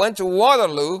when he went to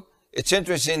Waterloo, it's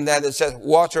interesting that it says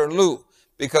Waterloo,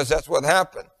 because that's what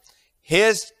happened.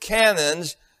 His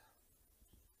cannons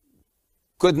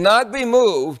could not be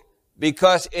moved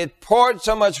because it poured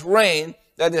so much rain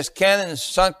that his cannon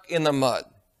sunk in the mud.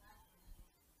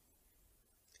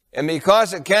 And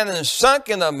because the cannon sunk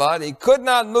in the mud, he could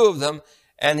not move them,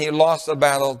 and he lost the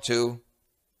battle to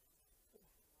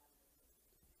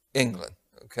England.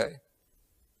 Okay?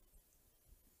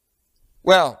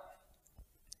 Well,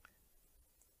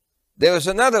 there was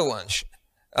another one.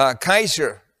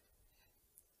 Kaiser,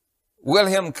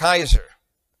 Wilhelm Kaiser.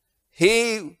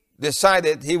 He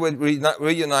decided he would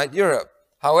reunite Europe.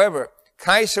 However,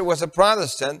 Kaiser was a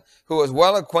Protestant who was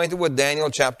well acquainted with Daniel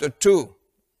chapter 2.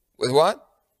 With what?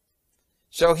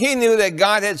 So he knew that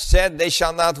God had said they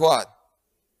shall not what?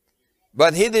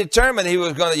 But he determined he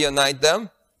was going to unite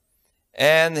them,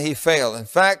 and he failed. In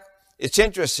fact, it's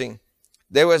interesting.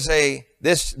 There was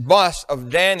this bust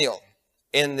of Daniel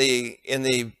in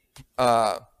the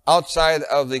outside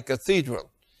of the cathedral.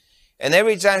 And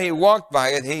every time he walked by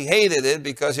it, he hated it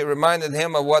because it reminded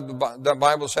him of what the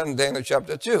Bible said in Daniel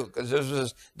chapter 2, because this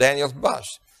was Daniel's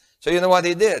bust. So you know what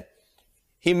he did?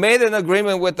 He made an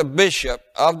agreement with the bishop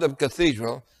of the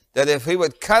cathedral that if he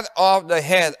would cut off the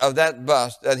head of that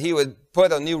bust, that he would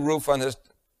put a new roof on his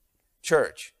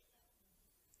church.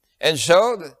 And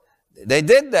so they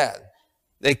did that.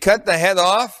 They cut the head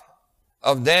off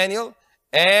of Daniel,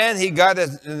 and he got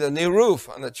the new roof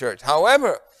on the church.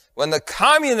 However, when the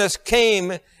communists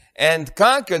came and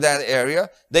conquered that area,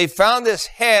 they found this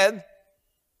head,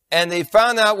 and they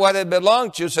found out what it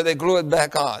belonged to, so they glued it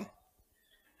back on.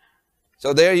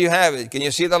 So there you have it. Can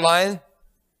you see the line?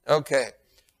 Okay.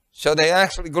 So they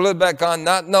actually glued it back on,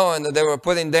 not knowing that they were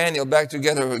putting Daniel back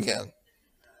together again.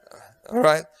 All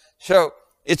right. So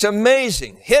it's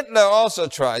amazing. Hitler also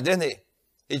tried, didn't he?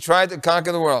 He tried to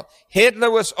conquer the world.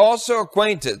 Hitler was also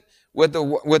acquainted with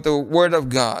the Word of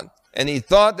God, and he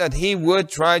thought that he would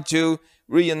try to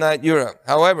reunite Europe.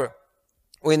 However,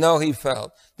 we know he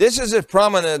failed. This is a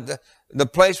prominent, the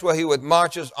place where he would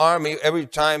march his army every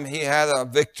time he had a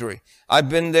victory. I've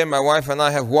been there. My wife and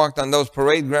I have walked on those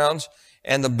parade grounds,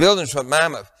 and the buildings were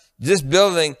mammoth. This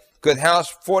building could house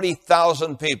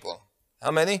 40,000 people.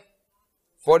 How many?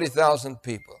 40,000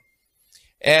 people.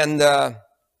 And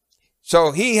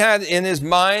so he had in his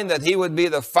mind that he would be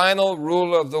the final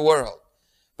ruler of the world.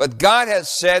 But God has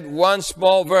said one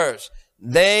small verse,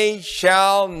 they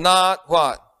shall not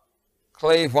what?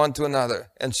 Cleave one to another.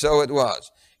 And so it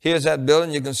was. Here's that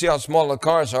building. You can see how small the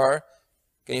cars are.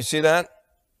 Can you see that?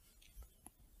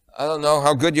 I don't know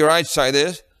how good your eyesight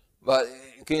is, but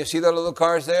can you see the little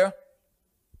cars there?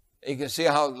 You can see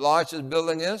how large this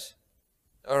building is?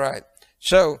 All right.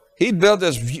 So he built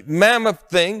this mammoth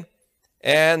thing,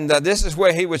 and this is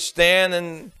where he would stand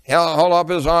and hold up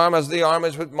his arm as the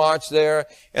armies would march there,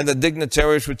 and the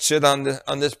dignitaries would sit on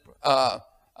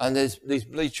these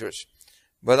bleachers.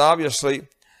 But obviously,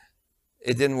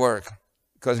 it didn't work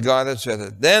because God had said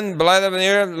it. Then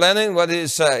Vladimir Lenin, what did he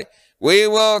say? We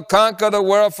will conquer the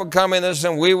world for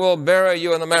communism. We will bury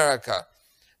you in America.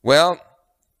 Well,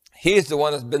 he's the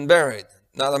one that's been buried,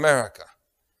 not America.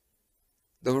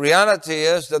 The reality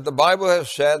is that the Bible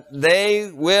has said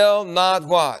they will not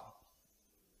what?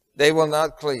 They will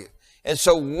not cleave. And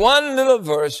so one little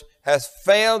verse has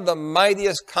failed the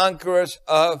mightiest conquerors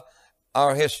of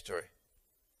our history,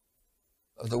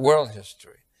 of the world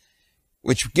history,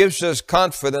 which gives us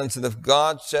confidence that if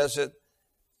God says it,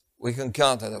 we can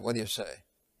count on it. What do you say?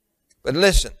 But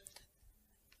listen,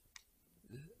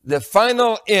 the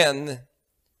final end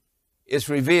is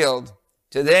revealed.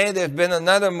 Today there's been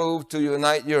another move to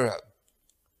unite Europe.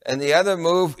 And the other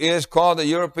move is called the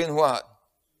European what?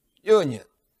 Union.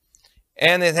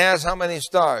 And it has how many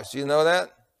stars? Do you know that?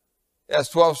 It has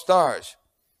 12 stars.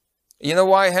 You know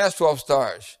why it has 12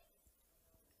 stars?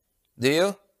 Do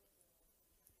you?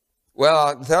 Well,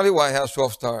 I'll tell you why it has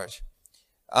 12 stars.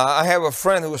 I have a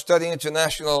friend who was studying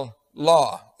international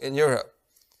law in Europe.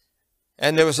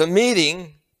 And there was a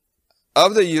meeting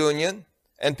of the union,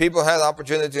 and people had the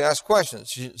opportunity to ask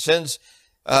questions. Since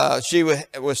she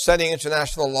was studying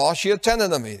international law, she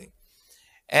attended the meeting.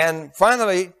 And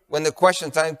finally, when the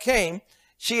question time came,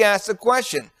 she asked the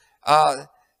question,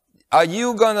 are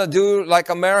you going to do like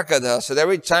America does? So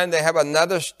every time they have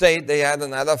another state, they add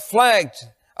another flag,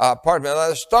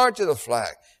 another star to the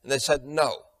flag. And they said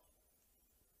no.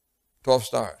 12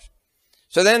 stars.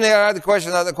 So then they had the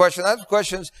question, other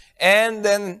questions, and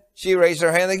then she raised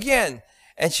her hand again.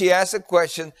 And she asked the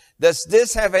question, does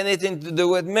this have anything to do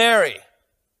with Mary?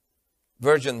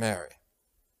 Virgin Mary.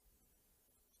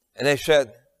 And they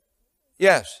said,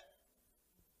 yes.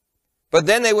 But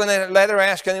then they wouldn't let her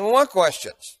ask any more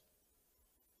questions.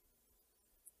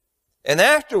 And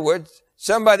afterwards,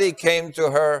 somebody came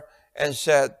to her and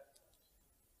said,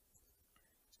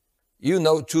 You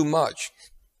know too much.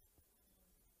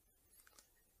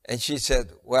 And she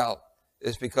said, well,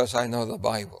 it's because I know the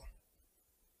Bible.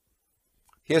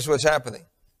 Here's what's happening.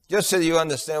 Just so you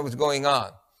understand what's going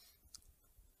on.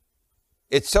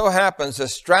 It so happens that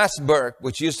Strasbourg,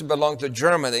 which used to belong to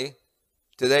Germany,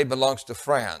 today belongs to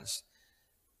France.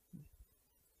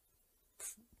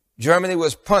 Germany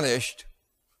was punished,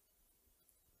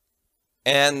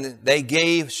 and they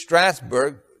gave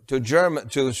Strasbourg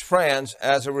to France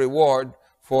as a reward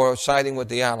for siding with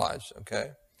the Allies.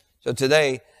 Okay, so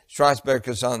today Strasbourg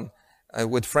is on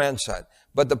with France side,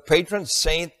 but the patron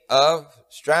saint of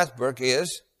Strasbourg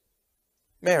is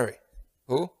Mary.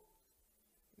 Who?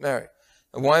 Mary.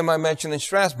 And why am I mentioning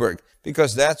Strasbourg?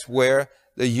 Because that's where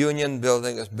the Union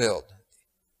building is built.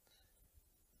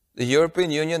 The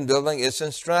European Union building is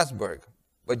in Strasbourg,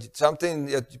 but something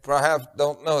that you perhaps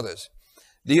don't notice.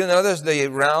 Do you notice the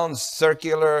round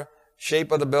circular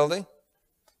shape of the building?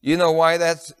 You know why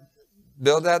that's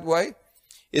built that way?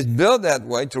 It's built that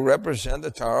way to represent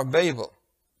the Tower of Babel.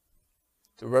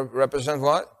 To represent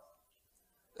what?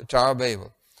 The Tower of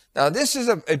Babel. Now this is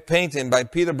a painting by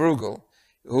Peter Bruegel,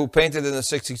 who painted in the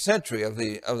 16th century of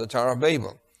the Tower of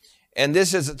Babel. And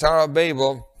this is the Tower of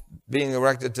Babel being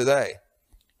erected today.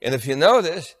 And if you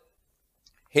notice,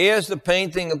 here's the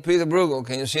painting of Peter Bruegel.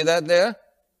 Can you see that there?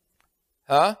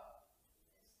 Huh?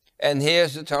 And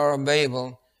here's the Tower of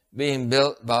Babel being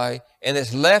built by, and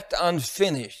it's left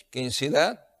unfinished. Can you see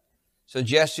that?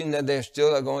 Suggesting that they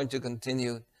still are going to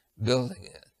continue building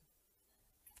it.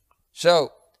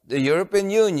 So, the European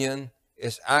Union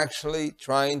is actually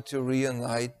trying to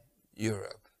reunite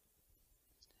Europe.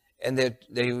 And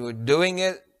they were doing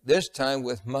it this time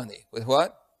with money. With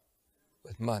what?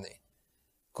 With money.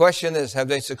 Question is, have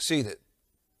they succeeded?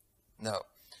 No.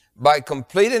 By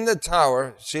completing the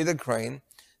tower, see the crane,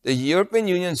 the European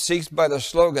Union seeks by the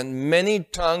slogan, many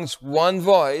tongues, one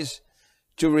voice,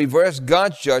 to reverse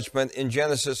God's judgment in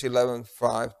Genesis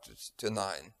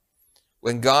 11:5-9.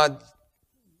 When God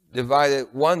divided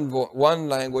one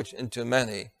language into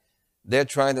many, they're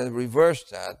trying to reverse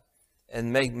that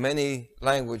and make many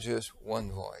languages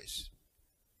one voice.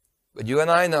 But you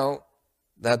and I know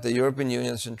that the European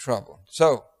Union is in trouble.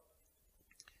 So,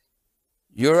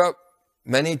 Europe,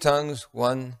 many tongues,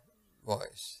 one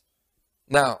voice.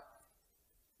 Now,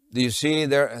 do you see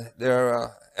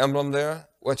their emblem there?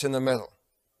 What's in the middle?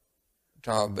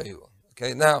 Tower of Babel.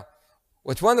 Okay, now,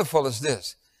 what's wonderful is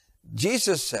this.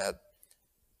 Jesus said,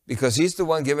 because he's the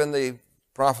one giving the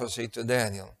prophecy to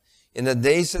Daniel, in the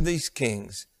days of these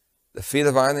kings, the feet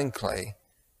of iron and clay,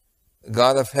 the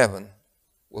God of heaven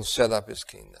will set up his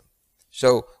kingdom.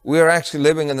 So we are actually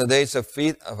living in the days of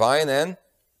feet of iron and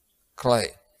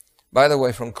clay. By the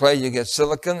way, from clay you get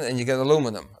silicon and you get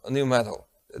aluminum, a new metal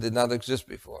that did not exist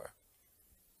before.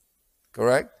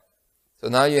 Correct? So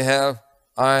now you have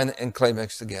iron and clay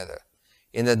mixed together.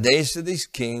 In the days of these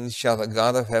kings shall the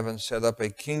God of heaven set up a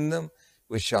kingdom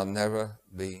which shall never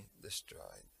be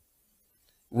destroyed.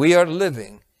 We are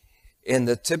living in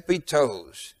the tippy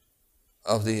toes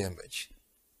of the image.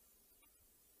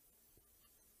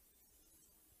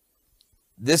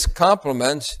 This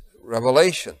complements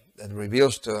Revelation that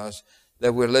reveals to us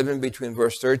that we're living between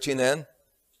verse 13 and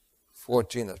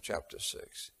 14 of chapter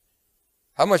 6.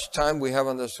 How much time we have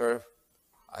on this earth,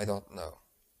 I don't know.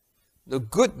 The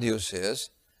good news is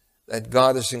that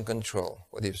God is in control.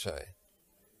 What do you say?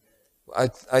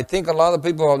 I think a lot of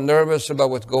people are nervous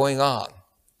about what's going on.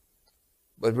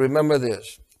 But remember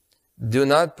this. Do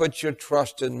not put your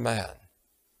trust in man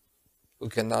who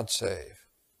cannot save.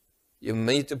 You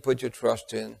need to put your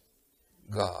trust in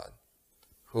God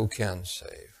who can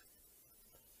save.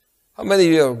 How many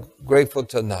of you are grateful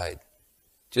tonight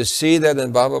to see that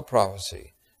in Bible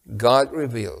prophecy, God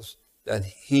reveals that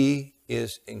he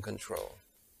is in control?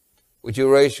 Would you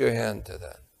raise your hand to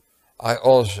that?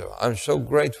 I'm so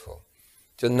grateful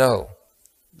to know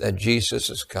that Jesus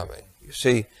is coming. You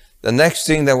see, the next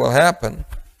thing that will happen,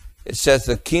 it says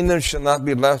the kingdom shall not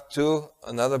be left to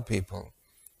another people,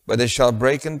 but it shall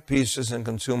break in pieces and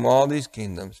consume all these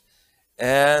kingdoms,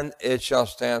 and it shall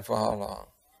stand for how long?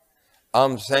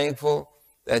 I'm thankful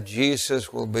that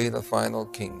Jesus will be the final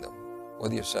kingdom.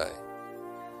 What do you say?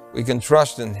 We can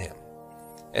trust in him.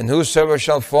 And whosoever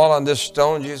shall fall on this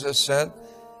stone, Jesus said,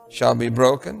 shall be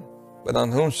broken, but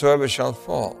on whomsoever shall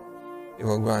fall, it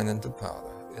will grind into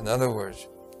powder. In other words,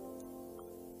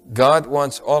 God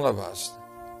wants all of us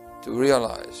to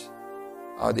realize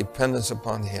our dependence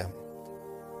upon him.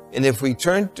 And if we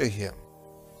turn to him,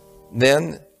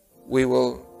 then we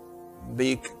will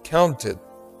be counted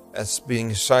as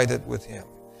being cited with him.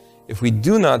 If we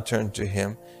do not turn to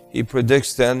him, he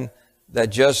predicts then that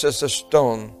just as a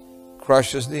stone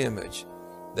crushes the image,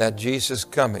 that Jesus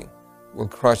coming will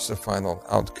crush the final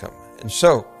outcome. And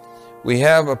so, we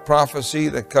have a prophecy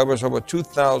that covers over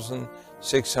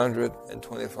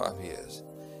 2,625 years.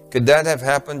 Could that have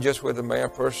happened just with a mere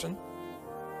person?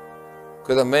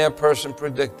 Could a mere person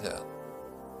predict that?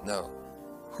 No.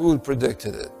 Who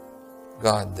predicted it?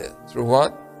 God did. Through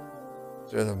what?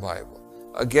 Through the Bible.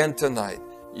 Again tonight,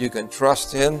 you can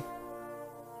trust in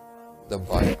the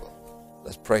Bible.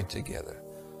 Let's pray together.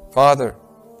 Father,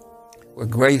 we're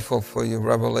grateful for your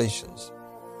revelations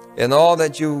and all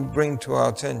that you bring to our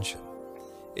attention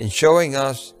in showing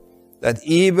us that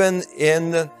even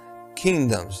in the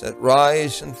kingdoms that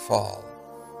rise and fall,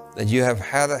 that you have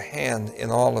had a hand in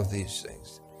all of these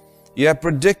things. You have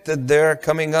predicted their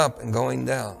coming up and going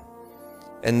down.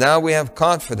 And now we have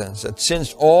confidence that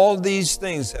since all these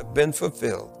things have been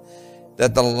fulfilled,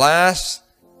 that the last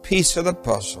piece of the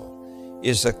puzzle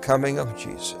is the coming of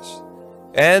Jesus.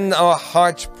 And our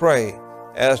hearts pray,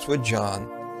 as with John,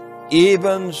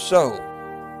 even so,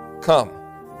 come,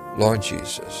 Lord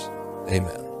Jesus.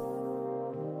 Amen.